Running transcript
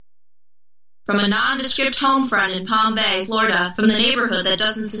From a nondescript home front in Palm Bay, Florida, from the neighborhood that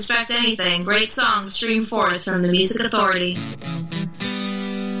doesn't suspect anything, great songs stream forth from the Music Authority.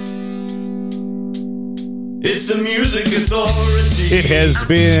 It's the Music Authority. It has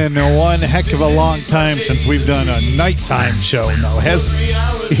been one heck of a long time since we've done a nighttime show. No, hasn't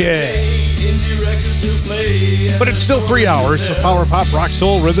it? Yeah. But it's still 3 hours of power pop, rock,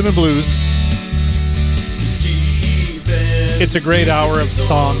 soul, rhythm, and blues. It's a great hour of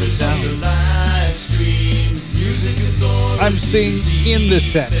songs. I'm seeing in this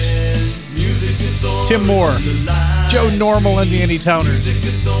set Tim Moore, Joe Normal, and the Anytowners.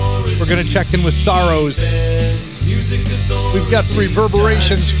 We're going to check in with Sorrows. We've got the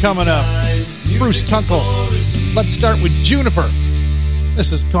Reverberations coming up. Bruce Tunkel. Let's start with Juniper.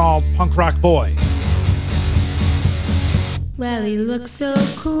 This is called Punk Rock Boy. Well, he looks so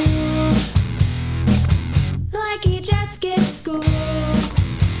cool, like he just skipped school.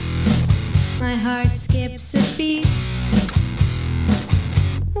 My heart skips a beat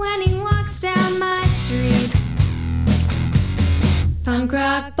when he walks down my street. Punk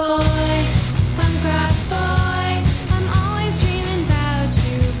rock boy, punk rock boy, I'm always dreaming about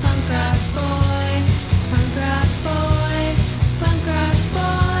you. Punk rock boy, punk rock boy, punk rock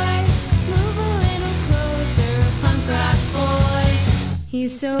boy, move a little closer. Punk rock boy,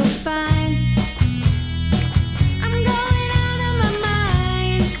 he's so fine, I'm going out of my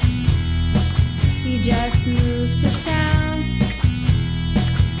mind. He just moved to town,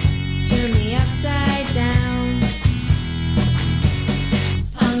 turn me upside down.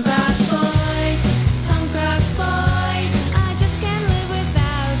 Punk rock boy, I just can't live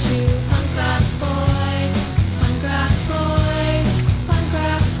without you. Punk rock boy, punk rock boy, punk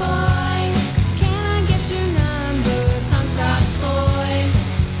rock boy, can I get your number? Punk rock boy,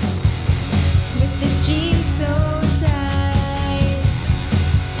 with this jeans so tight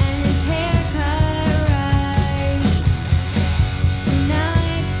and his hair cut right.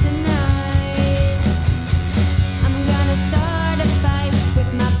 Tonight's the night I'm gonna start a fight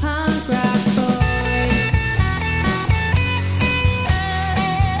with my punk rock boy.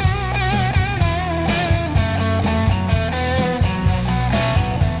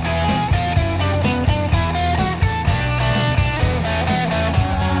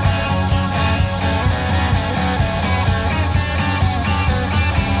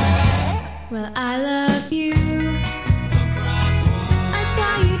 Well, I love you. I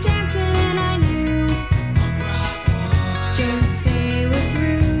saw you dancing and I knew. Don't say we're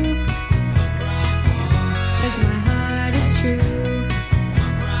through, 'cause my heart is true.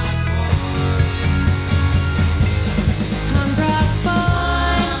 Punk rock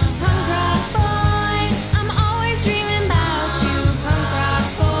boy, I'm always dreaming about you. Punk rock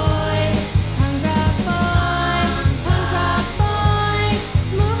boy, punk rock boy, punk rock boy,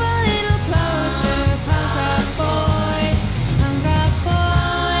 move a little closer. Punk rock boy, punk rock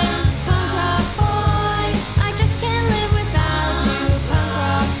boy, punk rock boy, I just can't live without you. Punk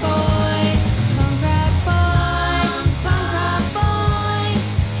rock boy, punk rock boy, punk rock boy,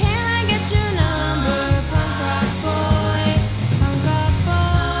 can I get your number? Punk rock boy, punk rock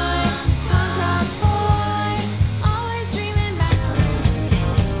boy, punk rock boy, always dreaming about you.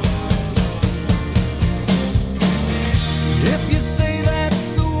 If you say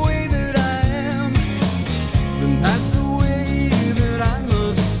that's the way that I am, then that's the way that I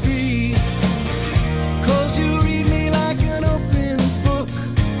must be. 'Cause you read me like an open book,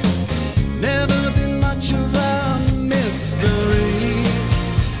 never been much of a mystery.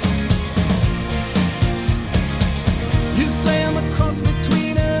 You say I'm a cross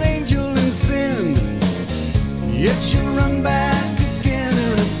between an angel and sin, yet you run back again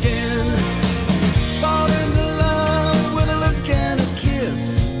and again. Fall into love with a look and a kiss.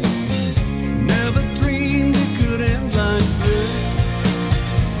 Never dreamed it could end like this.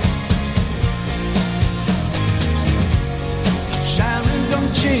 Sharon,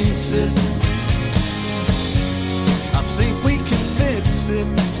 don't jinx it. I think we can fix it.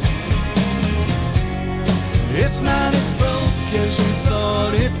 It's not as broke as you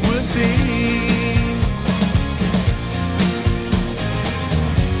thought it would be.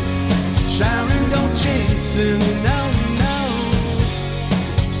 Sharon, don't jinx it, no, no.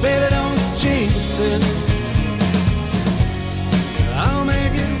 Baby, don't jinx it. I'll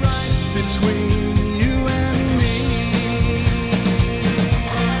make it right between you and me.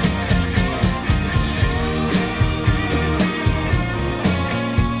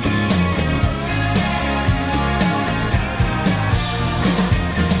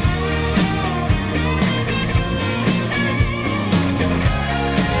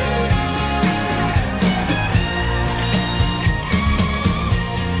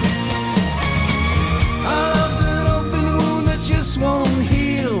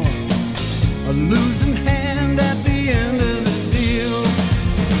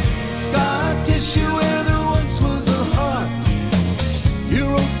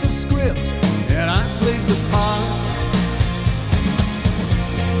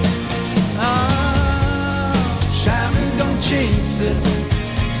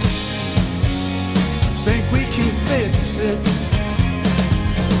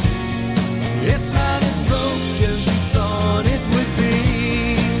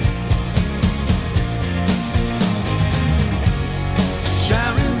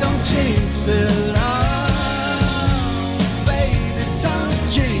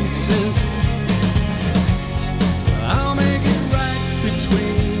 jinx it. I'll make it right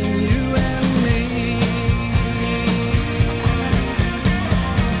between you and me.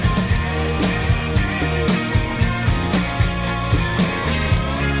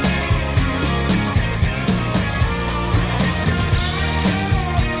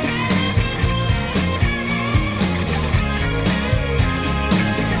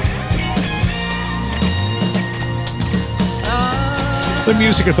 The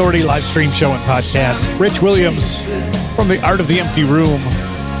Music Authority live stream show and podcast. Rich Williams from The Art of the Empty Room.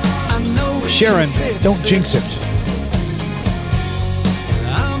 Sharon, don't jinx it.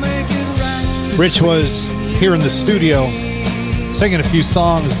 Rich was here in the studio singing a few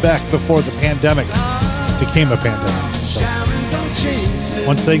songs back before the pandemic became a pandemic. So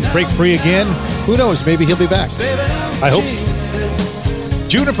once things break free again, who knows? Maybe he'll be back. I hope.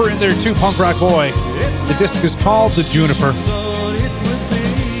 Juniper in there too, punk rock boy. The disc is called The Juniper.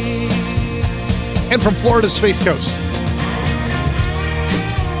 And from Florida's Space Coast,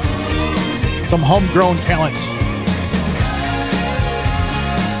 some homegrown talent.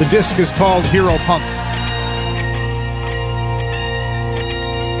 The disc is called Hero Punk.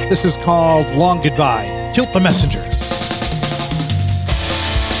 This is called Long Goodbye. Tilt the Messenger.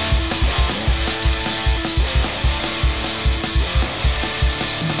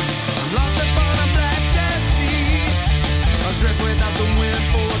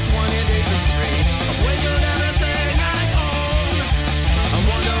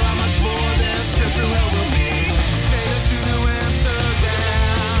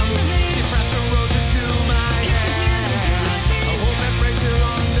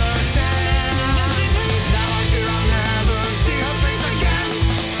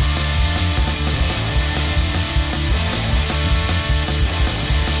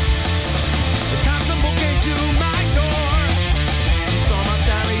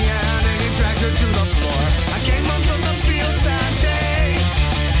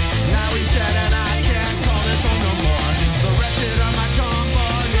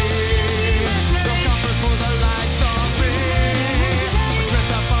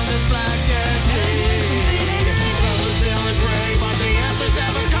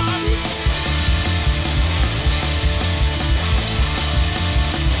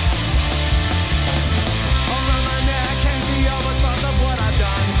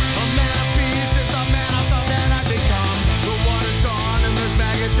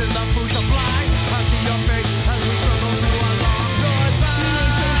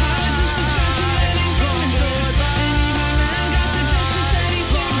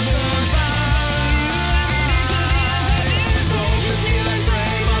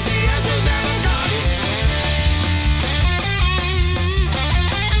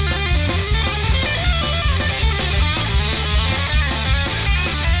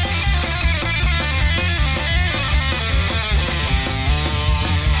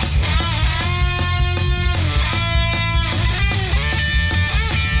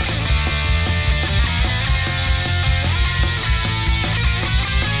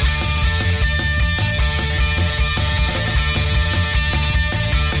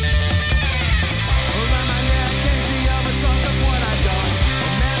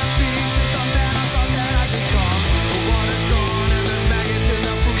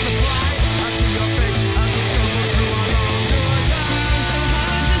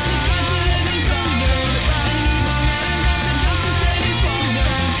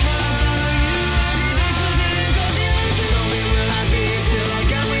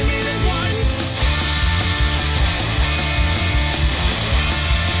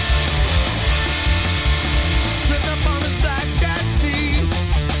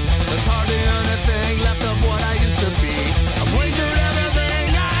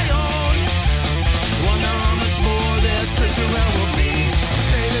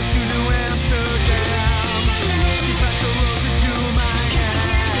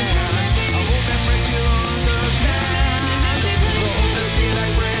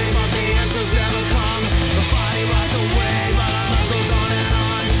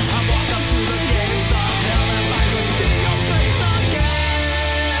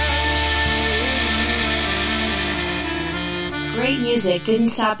 Music didn't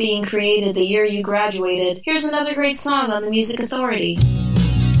stop being created the year you graduated. Here's another great song on the Music Authority.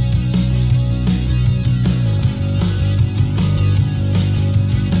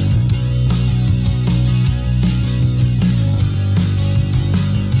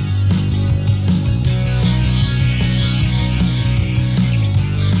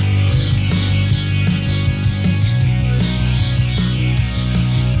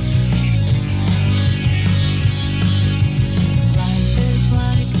 Life is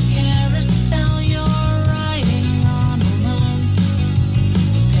like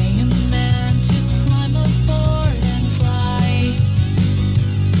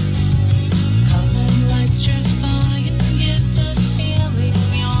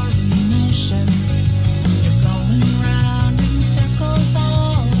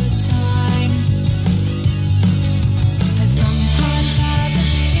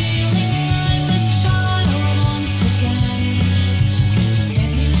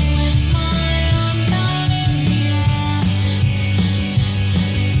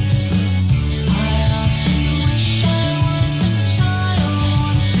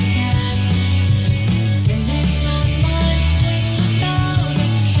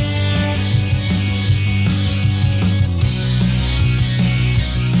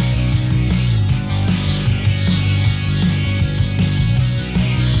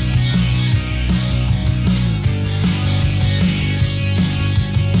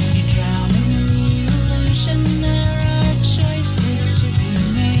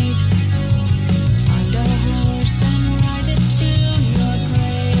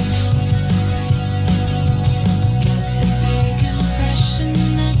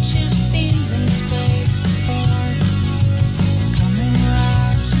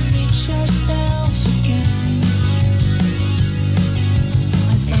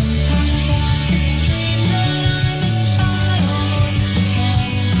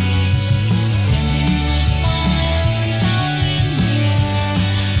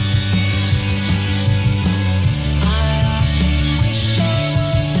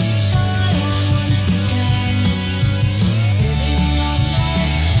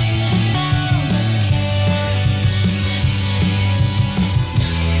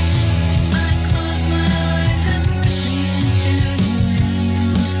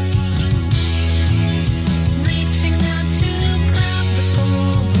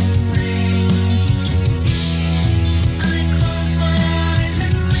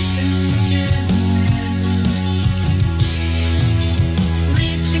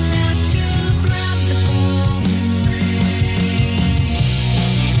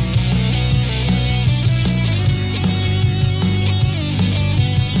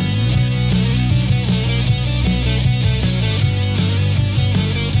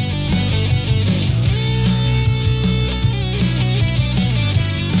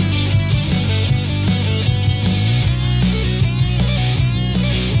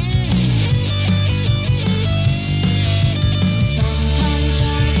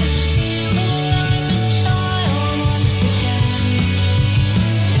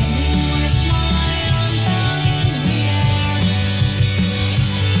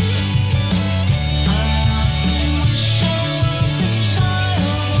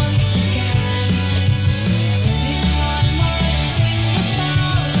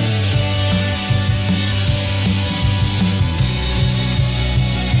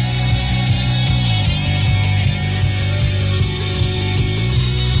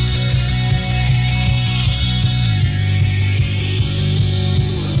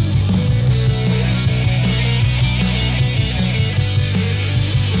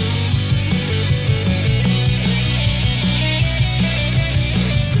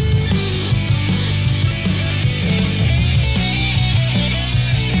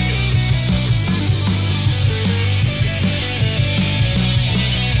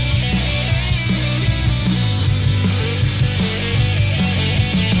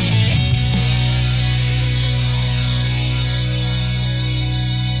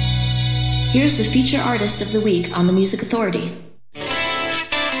Here's the feature artist of the week on the Music Authority.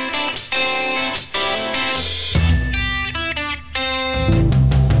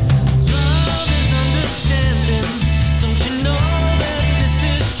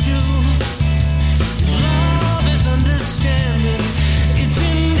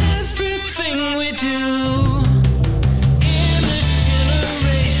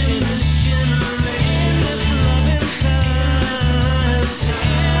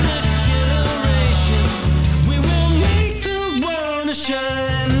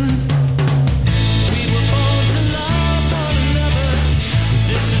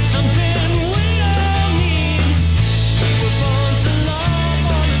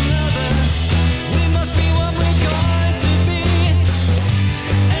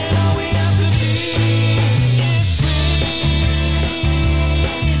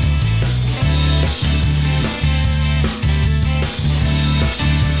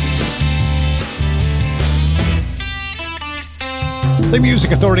 The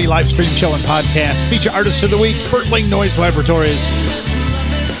Music Authority live stream show and podcast. Feature artist of the week, Bertling Noise Laboratories.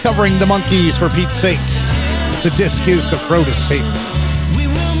 Covering the Monkees, for Pete's sake. The disc is the Frodis tape.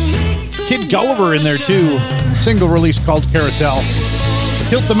 Kid Gulliver in there too. Single release called Carousel.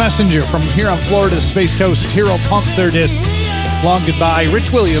 Tilt the Messenger from here on Florida's Space Coast. Hero Punk, their disc. Long Goodbye.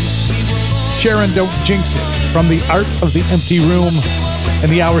 Rich Williams. Sharon Don't Jinx It from The Art of the Empty Room. And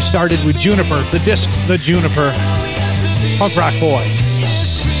the hour started with Juniper. The disc, The Juniper. Punk Rock Boy.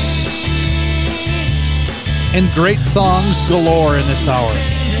 And great songs galore in this hour.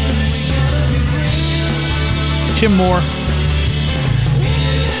 Tim Moore,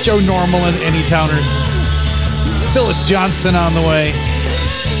 Joe Normal and Anytowners, Phyllis Johnson on the way,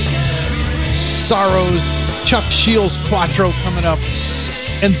 Sorrows, Chuck Shields Quattro coming up,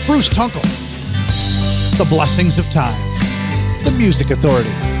 and Bruce Tunkel, The Blessings of Time. The Music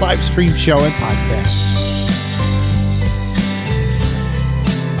Authority live stream show and podcast.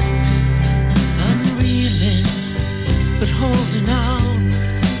 Holding on,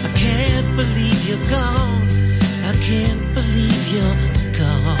 I can't believe you're gone. I can't believe you're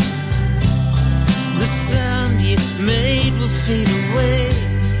gone. The sound you made will fade away,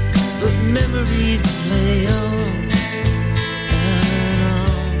 but memories play on and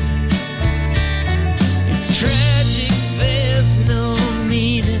on. It's tragic, there's no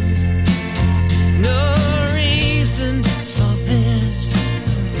meaning, no reason for this.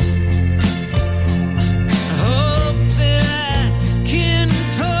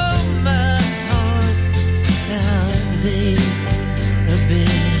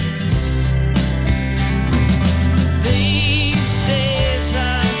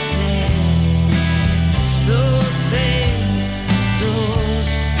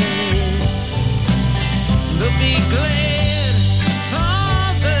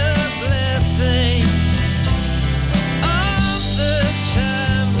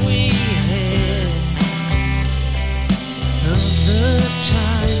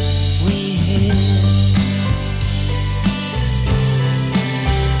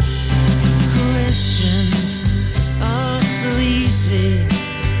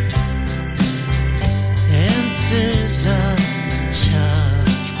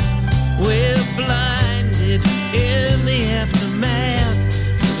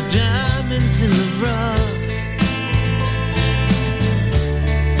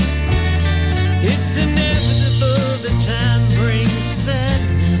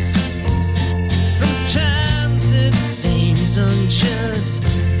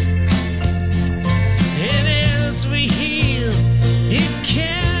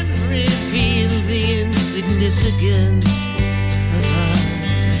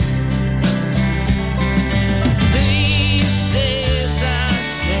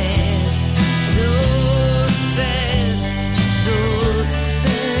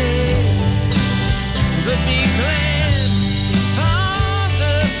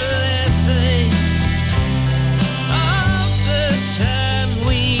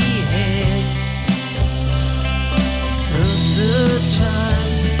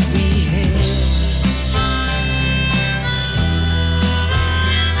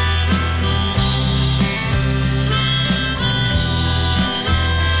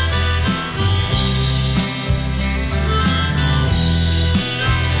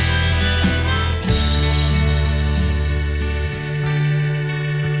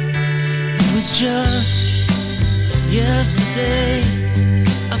 Just yesterday,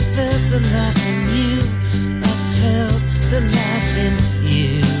 I felt the life in you. I felt the life in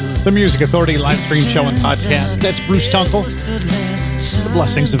you. The Music Authority live stream show and podcast. That's Bruce Tunkel, The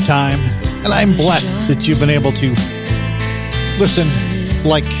Blessings of Time. And I'm blessed that you've been able to listen,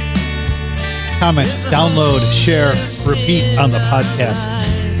 like, comment, download, share, repeat on the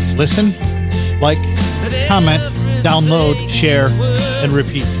podcast. Listen, like, comment, download, share, and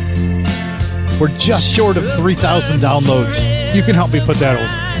repeat. We're just short of 3,000 downloads. You can help me put that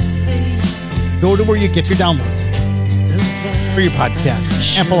over. Go to where you get your downloads for your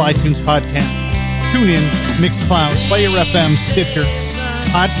podcast. Apple iTunes Podcast, TuneIn, Mixcloud, Player FM, Stitcher,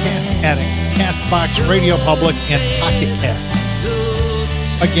 Podcast Addict, CastBox, Radio Public, and Pocket Cast.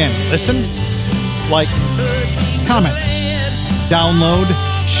 Again, listen, like, comment, download,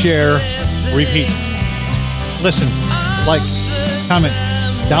 share, repeat. Listen, like, comment,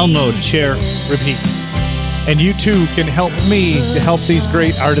 download, share, repeat. And you too can help me to help these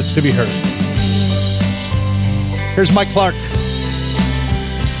great artists to be heard. Here's Mike Clark.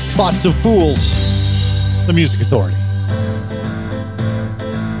 Thoughts of Fools, the Music Authority.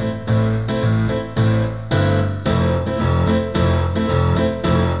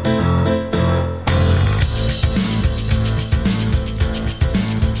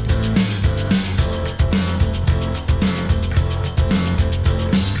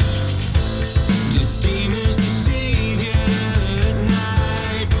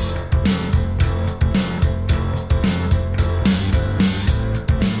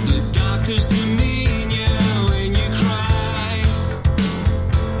 Doctors demean you when you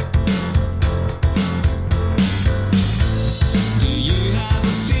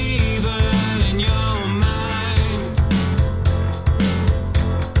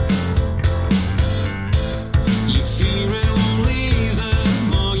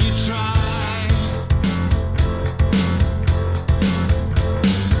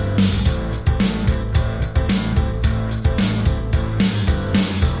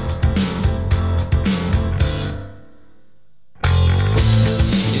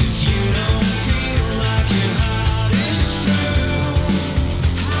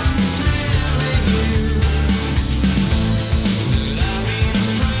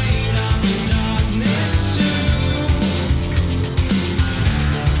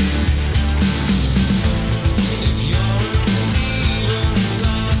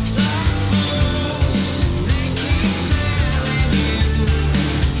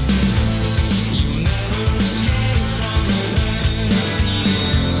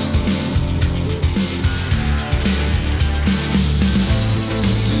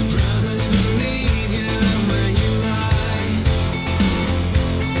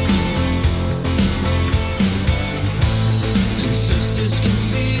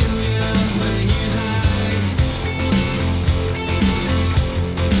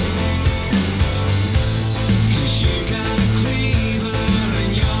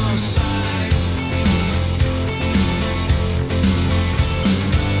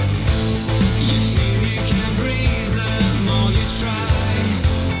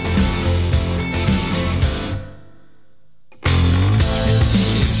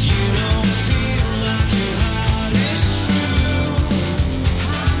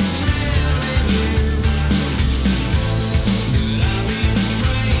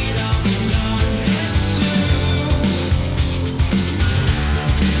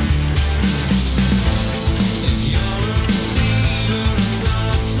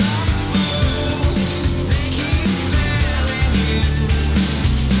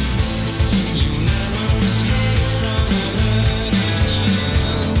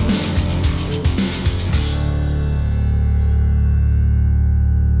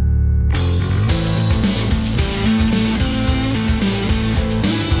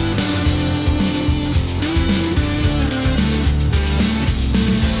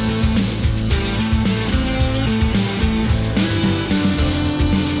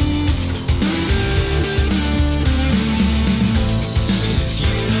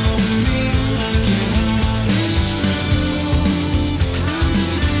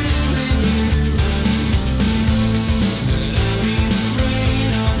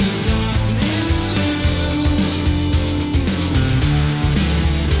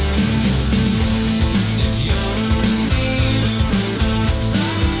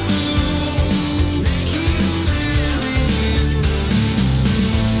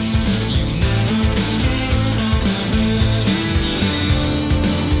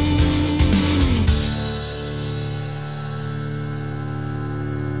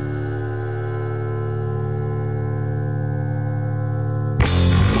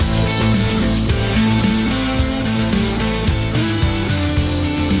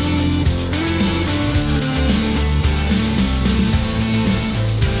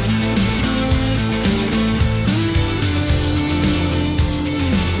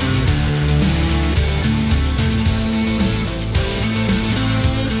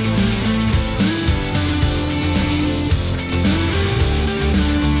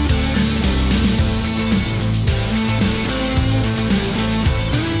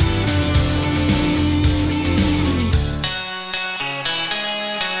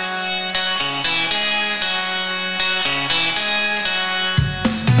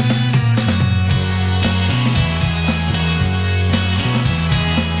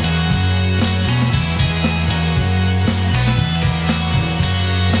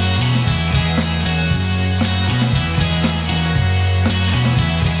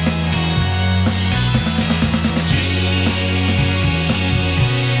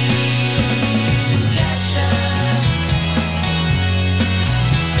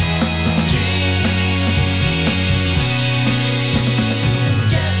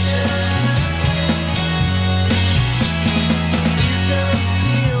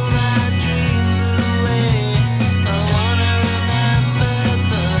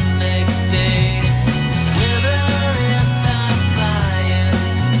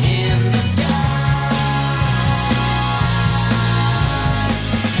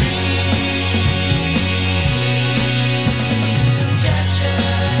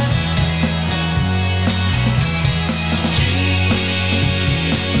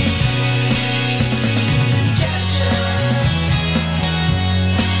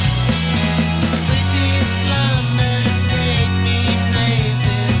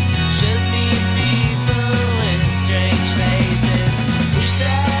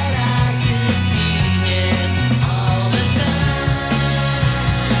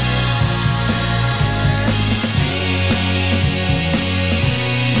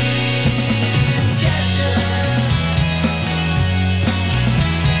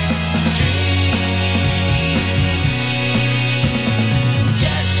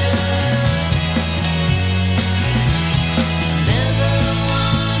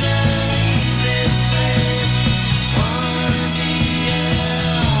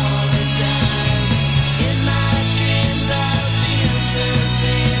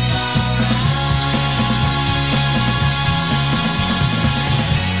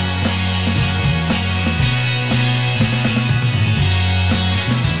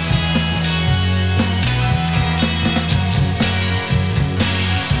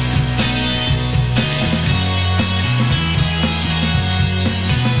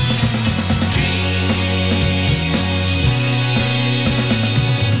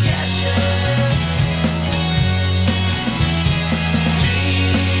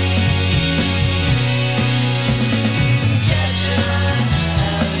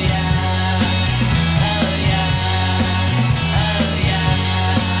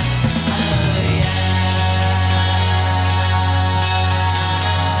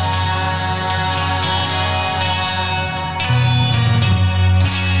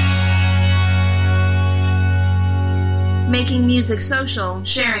Making music social,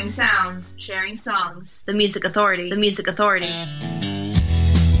 sharing sounds, sharing songs. The Music Authority, the Music Authority.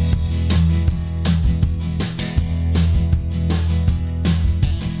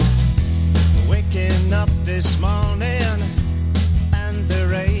 Waking up this morning and the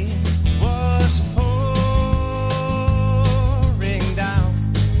rain was pouring down,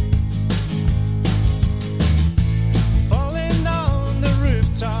 falling on the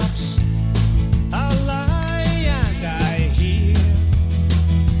rooftops. I lie and I hear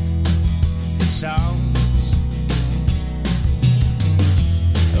the sounds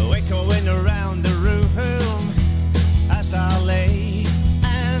echoing around the room as I lay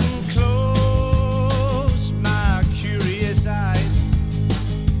and close my curious eyes,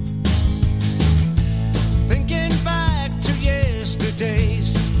 thinking back to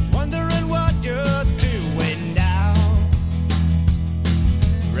yesterdays, wondering what you're doing now,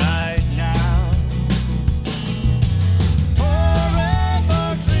 right now.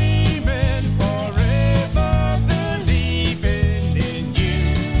 Forever dreaming, forever believing in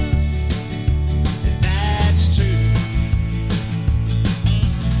you, that's true.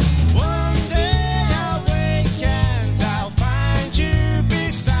 One day I'll wake and I'll find you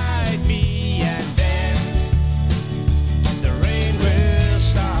beside me, and then the rain will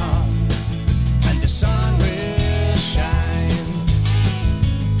stop and the sun will shine.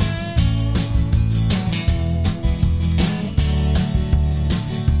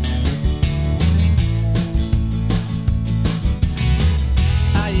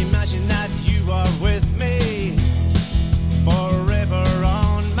 I imagine that you are with me forever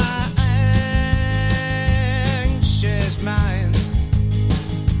on my anxious mind.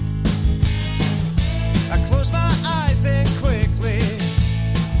 I close my eyes then quickly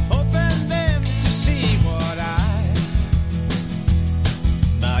open them to see what I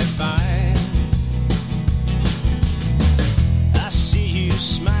might find. I see you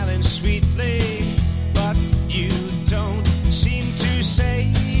smiling sweetly, but you don't seem to say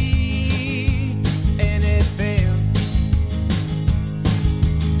anything,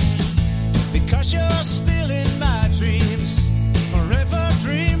 because you're still in my dreams, forever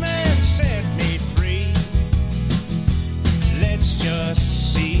dreaming, set me free. Let's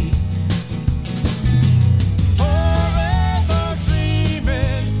just see. Forever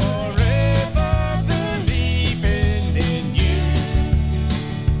dreaming, forever believing in you,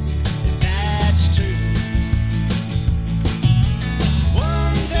 that's true.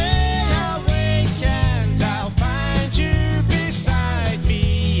 One day I'll wake and I'll find you beside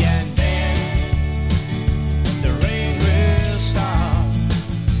me, and then the rain will stop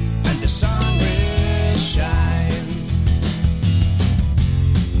and the sun will shine.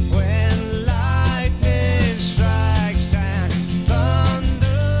 When lightning strikes and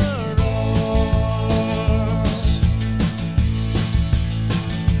thunder roars,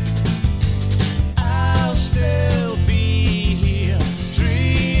 I'll still be here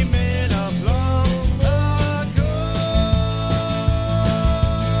dreaming of long ago.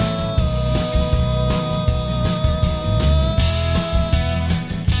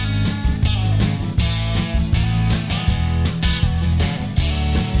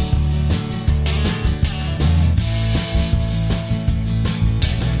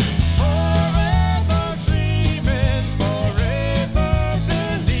 Forever dreaming, forever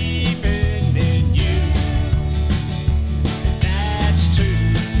believing in you, that's true.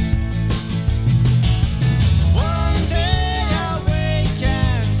 One day I'll wake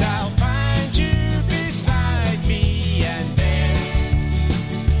and I'll find you beside me, and then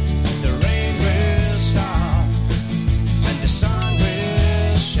the rain will stop and the sun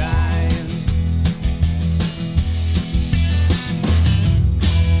will shine.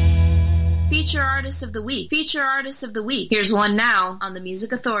 Feature Artist of the Week. Feature Artist of the Week. Here's one now on the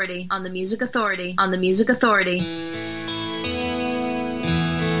Music Authority, on the Music Authority, on the Music Authority.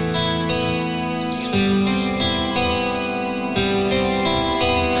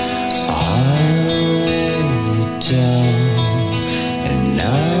 And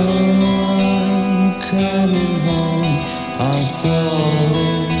now I'm coming home, I'm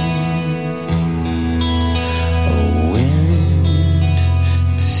falling. Oh, wind,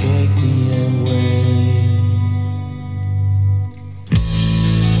 take me away.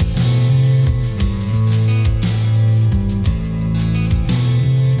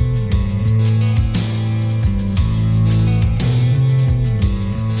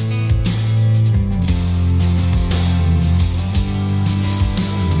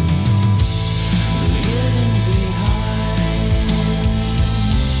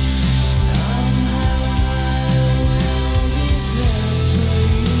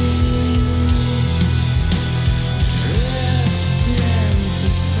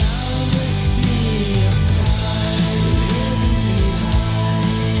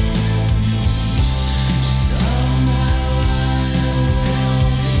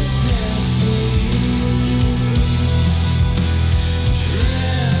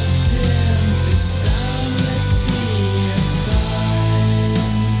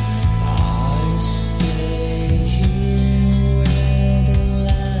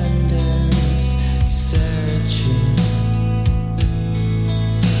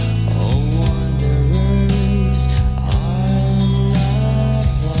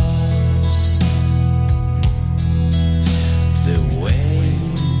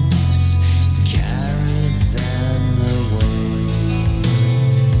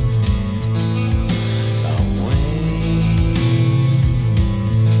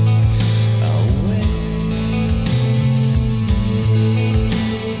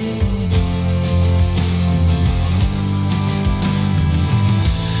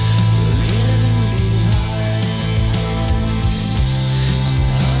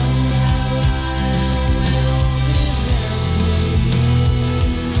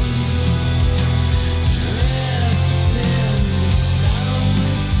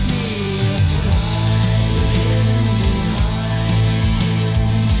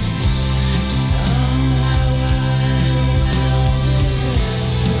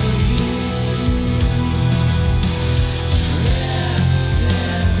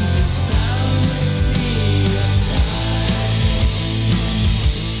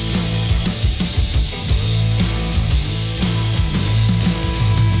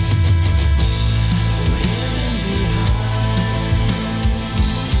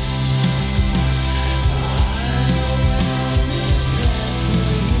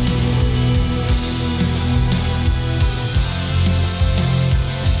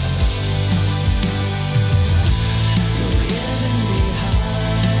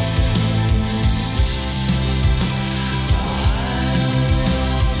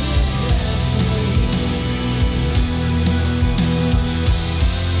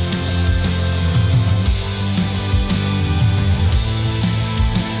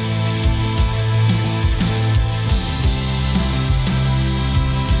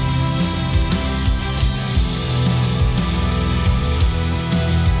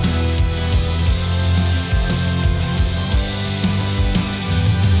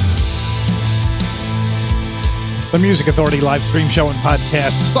 The Music Authority live stream show and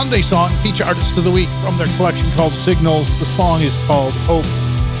podcast. Sunday song, feature artist of the week from their collection called Signals. The song is called Hope.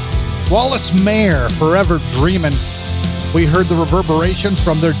 Wallace Mayer, Forever Dreamin'. We heard the reverberations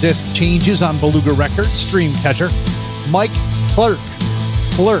from their disc Changes on Beluga Records, Streamcatcher. Mike Clerk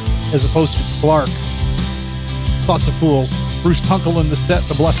as opposed to Clark. Thoughts of Fools. Bruce Kunkel in the set,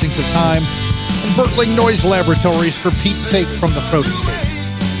 The Blessings of Time. And Berkling Noise Laboratories for Pete's sake from the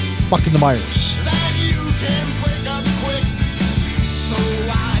Protestate. Fucking the Myers.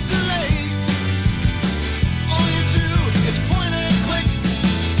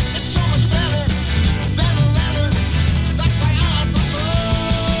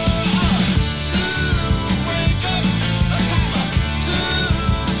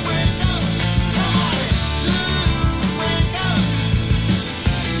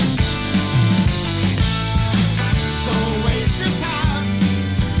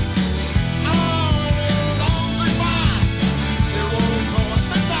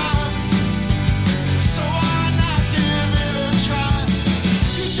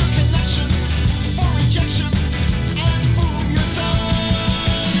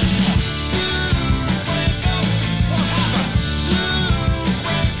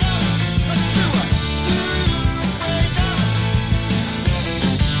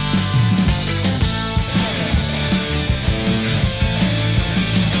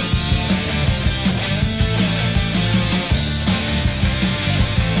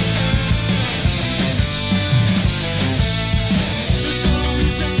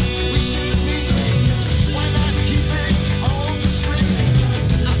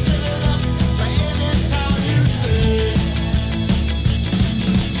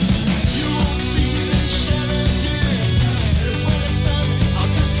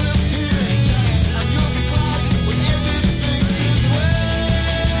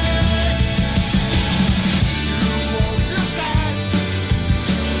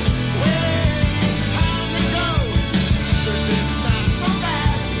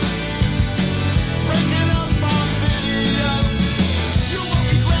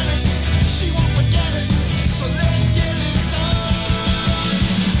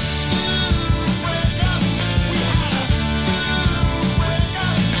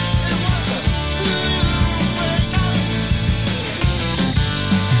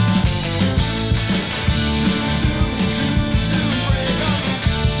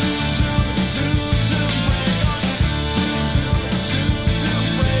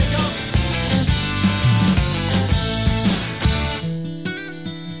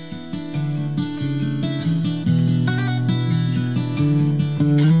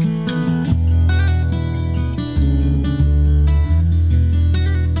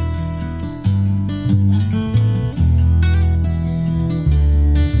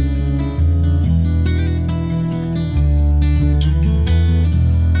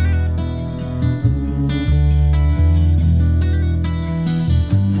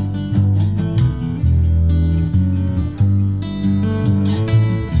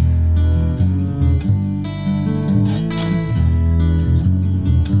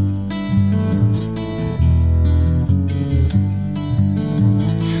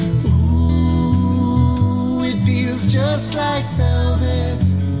 just like velvet.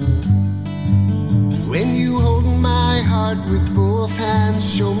 When you hold my heart with both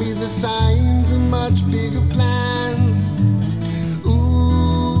hands, show me the signs of much bigger plans.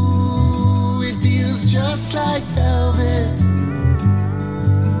 Ooh, it feels just like velvet.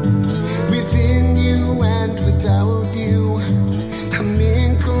 Within you and without you, I'm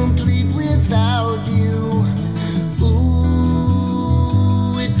incomplete without you.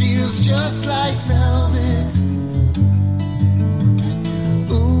 Ooh, it feels just like velvet.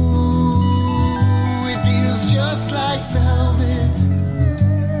 Ooh, it feels just like velvet.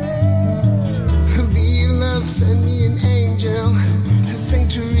 Vila, send me an angel.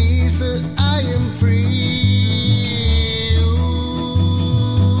 Saint Teresa, I am free.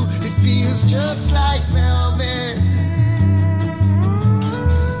 Ooh, it feels just like velvet.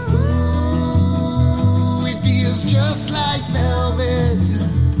 Ooh, it feels just like velvet.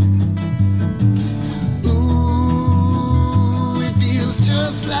 Ooh, it feels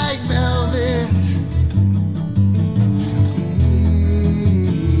just like velvet.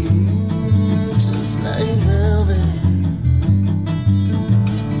 Just like velvet.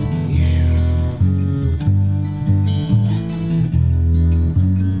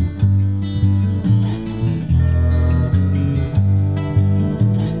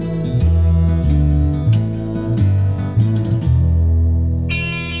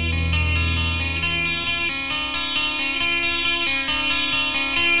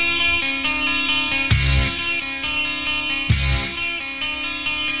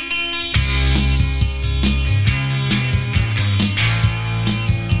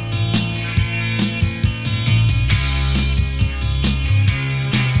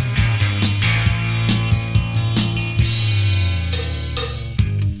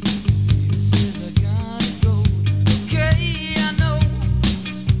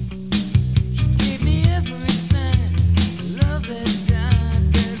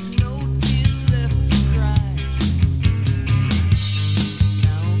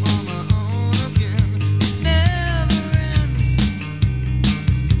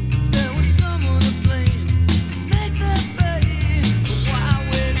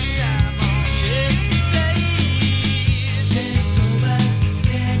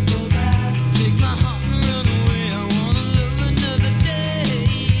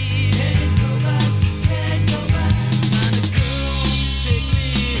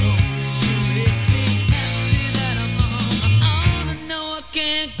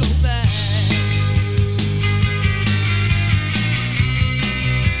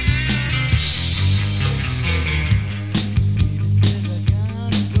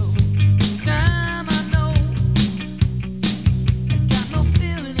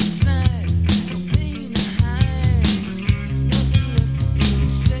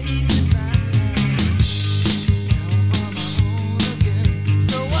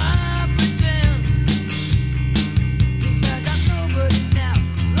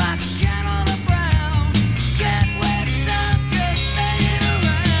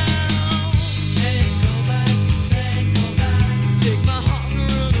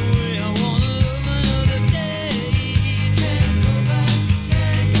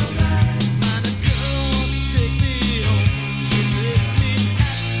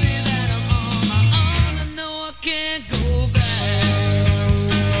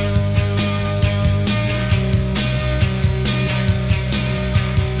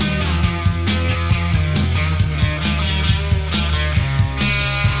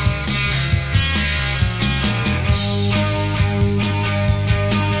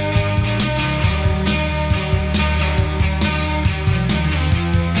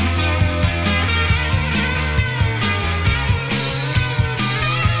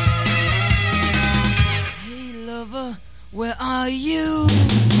 you.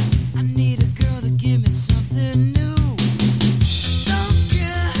 I need a girl to give me something new. Don't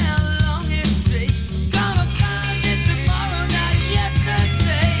care how long it takes. Gonna find it tomorrow, not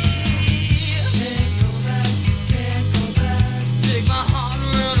yesterday. Can't go back, can't go back. Take my heart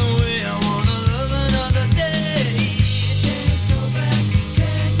and run away. I wanna love another day. Can't go back,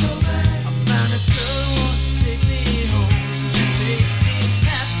 can't go back. I found a girl who wants to take me home. She make me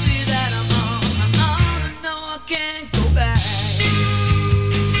happy that I'm on my own. And no, I can't go back.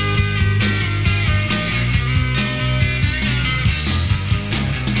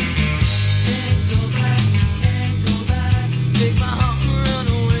 Take my heart and run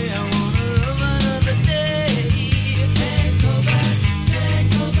away. I wanna love another day. Can't go back, can't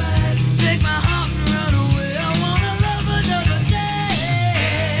go back. Take my heart and run away. I wanna love another day.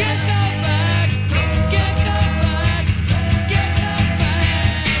 Can't go back, can't go back, can't go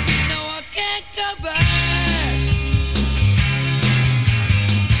back. No, I can't go back.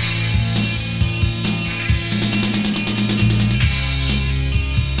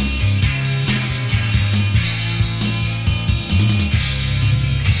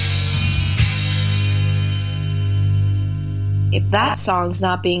 If that song's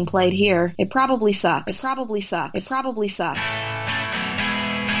not being played here, it probably sucks. It probably sucks. It probably sucks.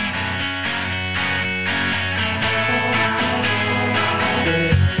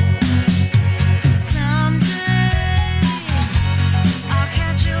 Someday I'll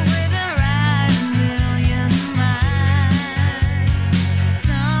catch you with a ride a million miles.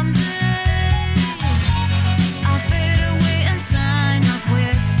 Someday I'll fade away and sign off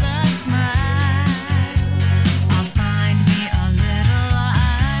with a smile. I'll find me a little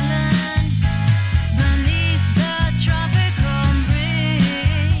island beneath the tropical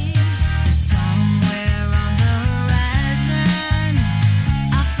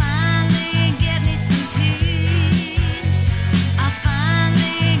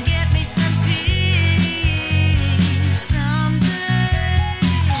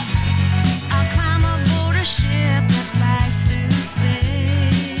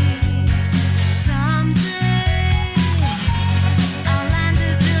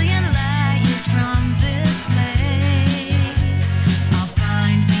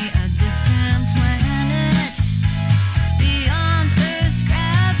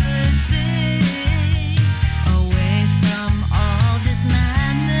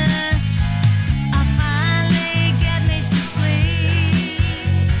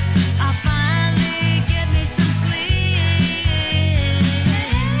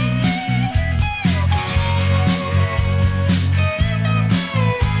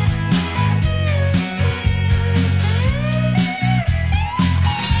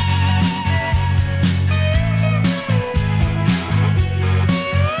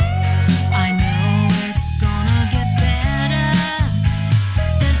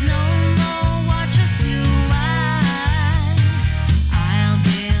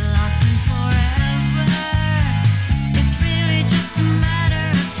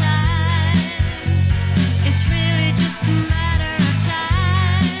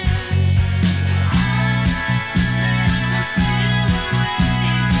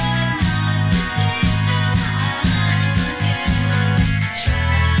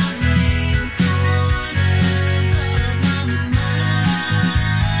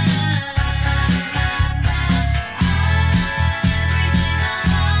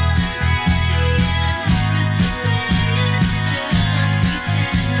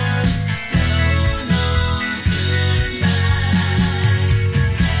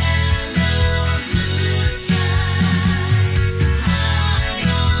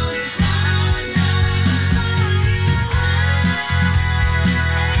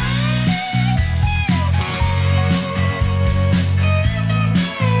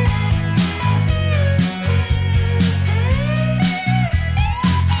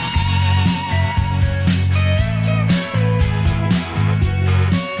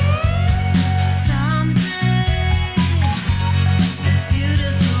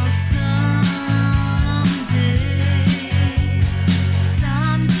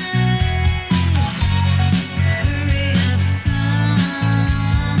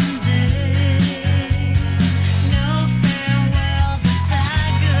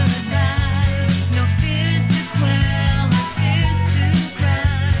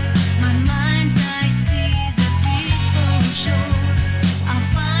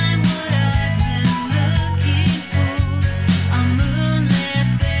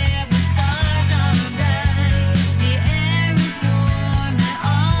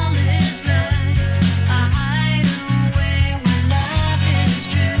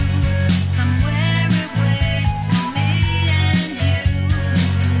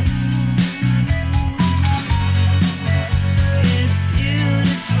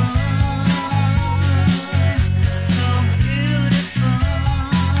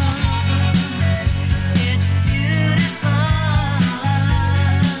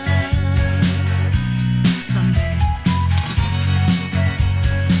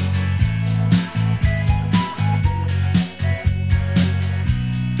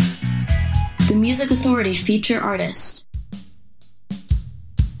The Music Authority feature artist.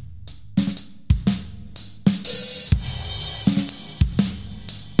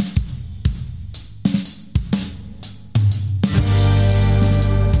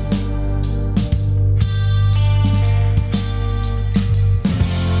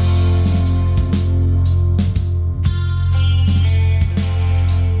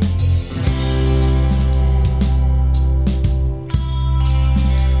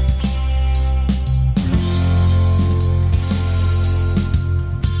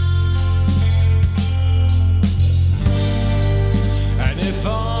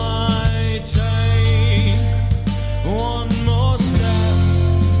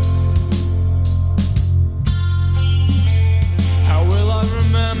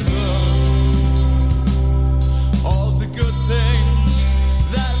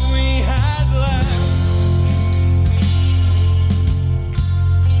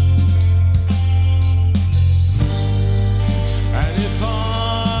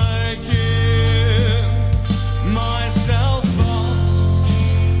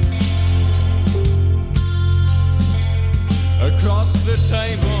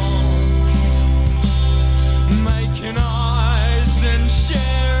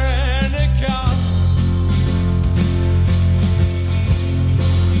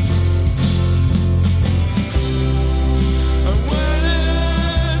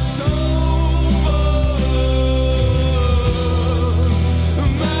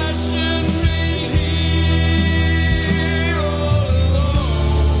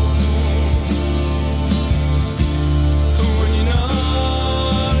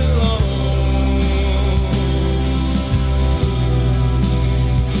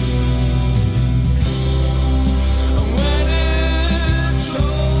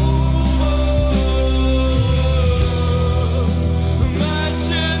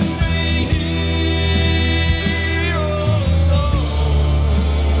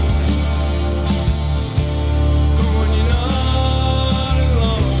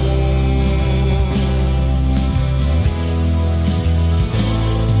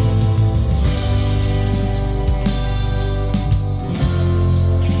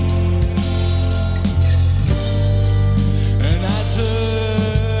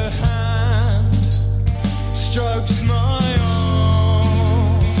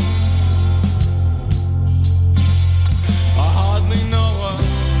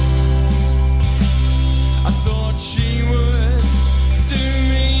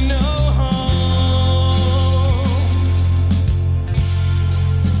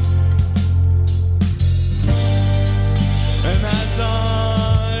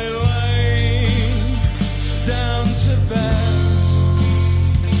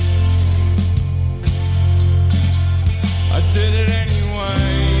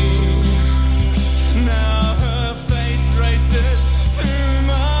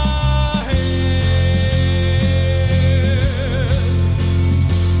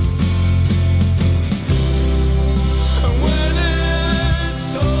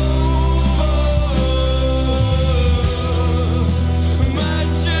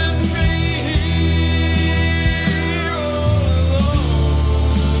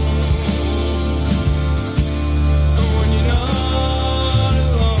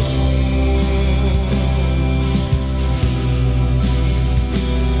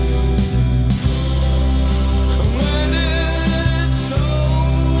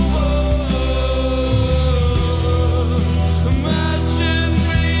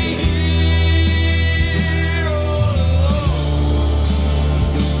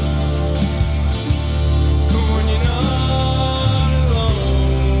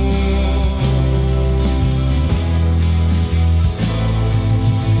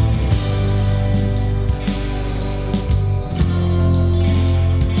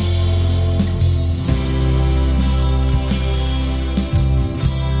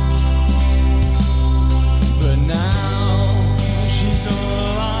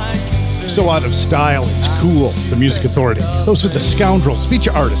 So out of style, it's cool. The Music Authority. Those are the Scoundrels,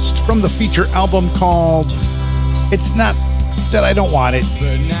 feature artist from the feature album called It's Not That I Don't Want It,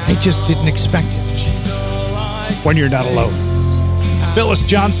 I Just Didn't Expect It. When You're Not Alone. Phyllis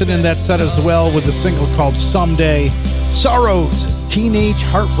Johnson in that set as well with a single called Someday. Sorrows, Teenage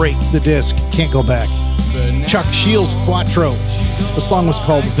Heartbreak, the disc, Can't Go Back. Chuck Shields Quattro. The song was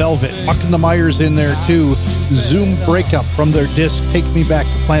called Velvet. Muck and the Myers in there too. Zoom Breakup from their disc Take Me Back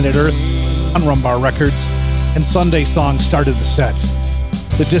to Planet Earth on Rumbar Records. And Sunday Song started the set.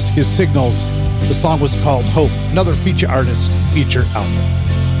 The disc is Signals. The song was called Hope. Another feature artist feature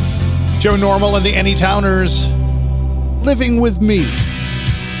album. Joe Normal and the Anytowners, Living With Me.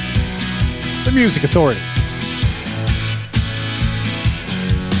 The Music Authority.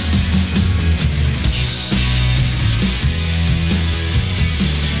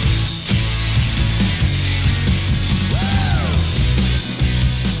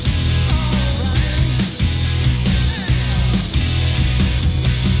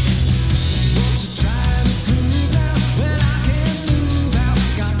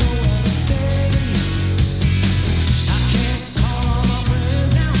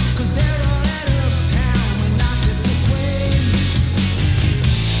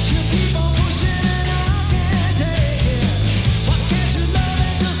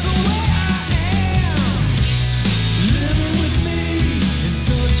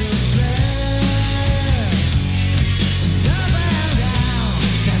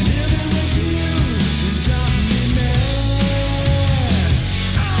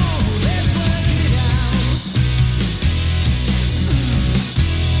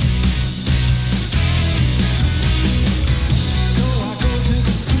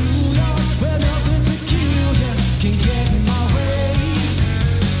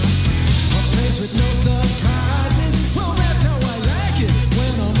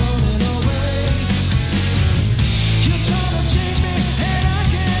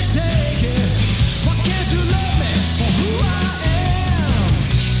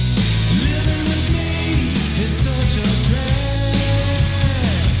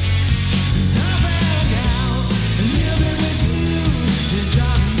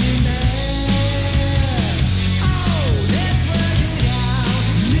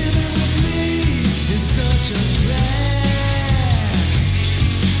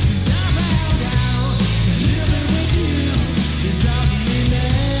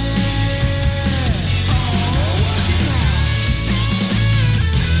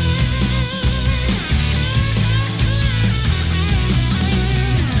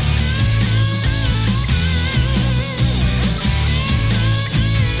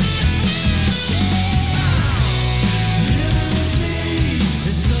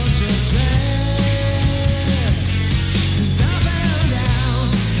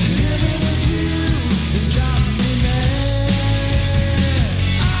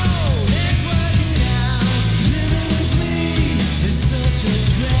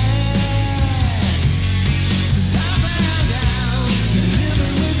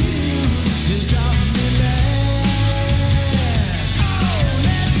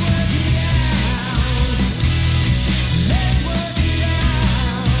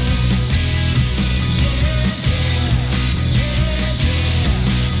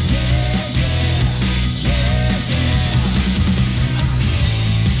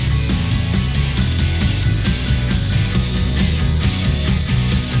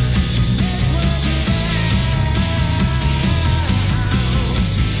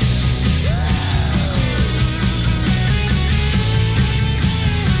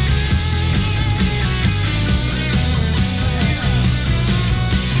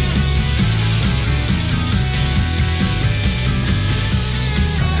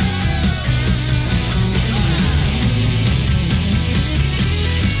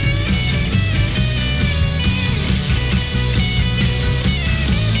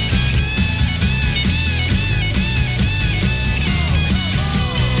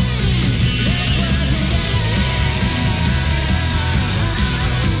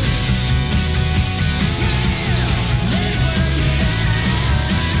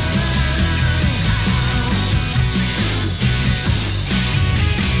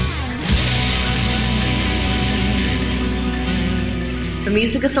 The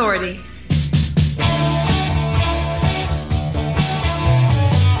Music Authority.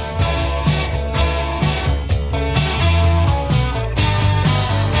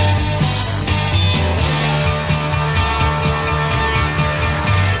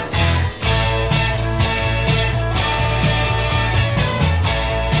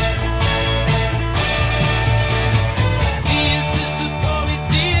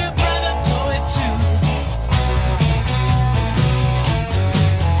 Dear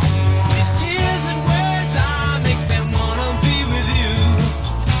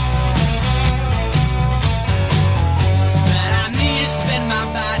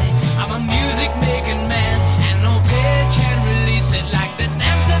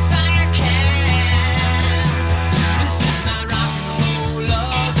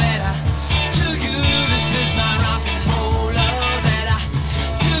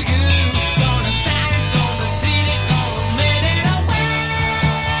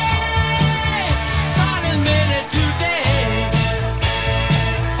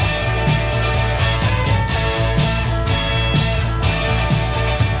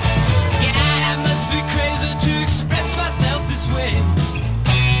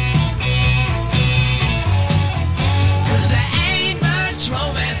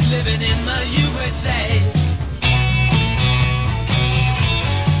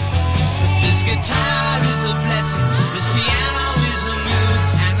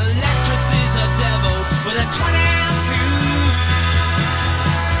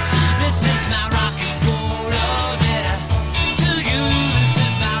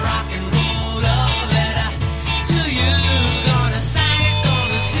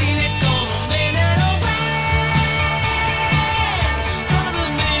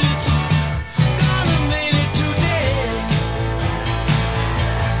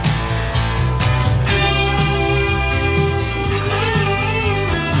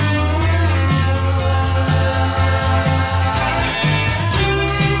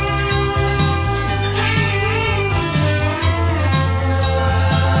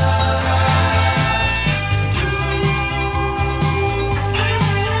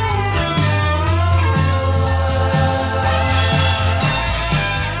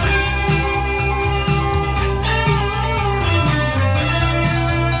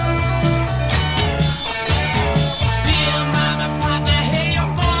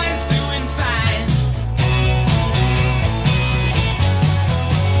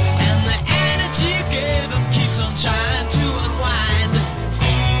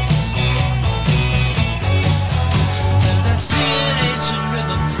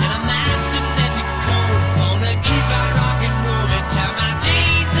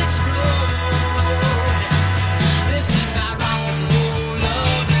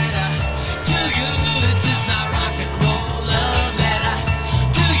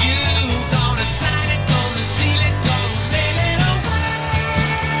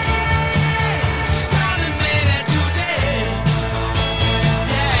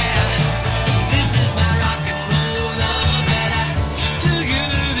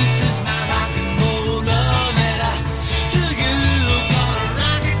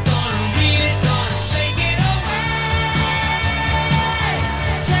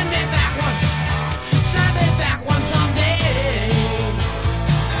Send